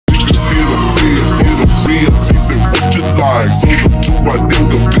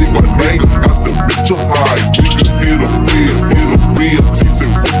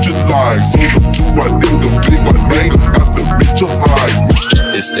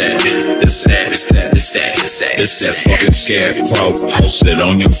It's that fucking scarecrow posted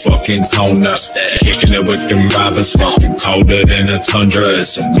on your fucking corner. Kicking it with them robbers, fucking colder than a tundra.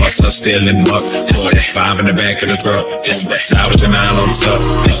 It's a must, I still in muck. It's that 5 in the back of the truck. It's the side with the 9 on top.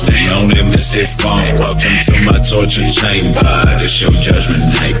 It's the only mystic phone. Welcome to my torture chamber. This your judgment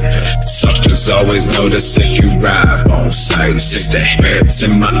night. Suckers always know the sick you ride on sight. Stick the hairs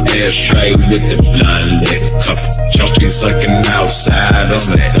in my ashtray with the blind lick. Couple junkies looking outside on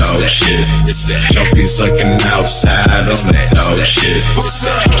that dog shit. It's the junkies looking outside on that dog shit. What's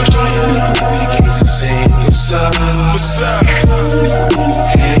up? What's up? What's up?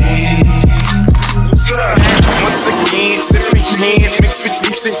 Hey. Once again, sipping gin mixed with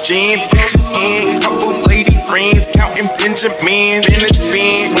juice and gin. Bitches in, couple lady friends counting Benjamin. Business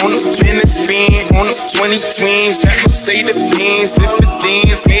spin on the business spin on the 20 twins. That will stay the pins,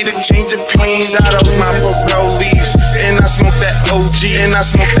 dividends, made a change of plans. Shout out my parolees, and I smoke that OG, and I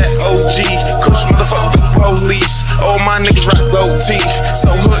smoke that OG. Kush motherfucker police, all my niggas rock gold teeth. So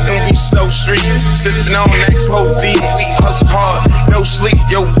hood and we so street, sipping on that codeine. We hustle hard, no sleep,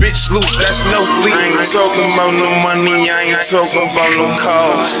 yo bitch loose, that's no bleed. I ain't talking about no money, I ain't talking about no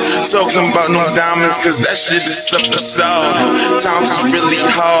cars. Talking about no diamonds, cause that shit is up for salt. Times is really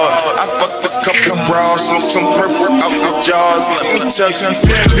hard, I fucked a couple bras, smoke some purple out the jars. Let me tell you, I'm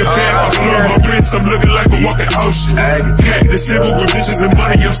blowing my wrist, I'm looking like a walking ocean. Pack the silver with bitches and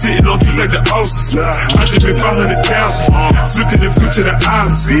money, I'm sitting on dudes like the oceans. I just been 500,000, flipped it and flew to the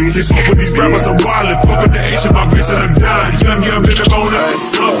islands. Can't fuck with these rappers, I'm wildin'. Pumping the H in my wrist and I'm dying. Young baby bone up and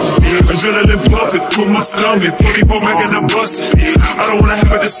something. Adrenaline pumping, put my stomach. 44 Mac and I'm bustin'. I don't wanna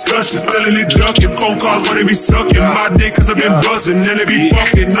have a discussion, steadily ducking. Phone calls when they be sucking my dick, cause I been buzzing. And they be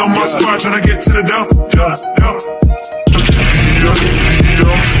fucking on my squad, tryna get to the dump.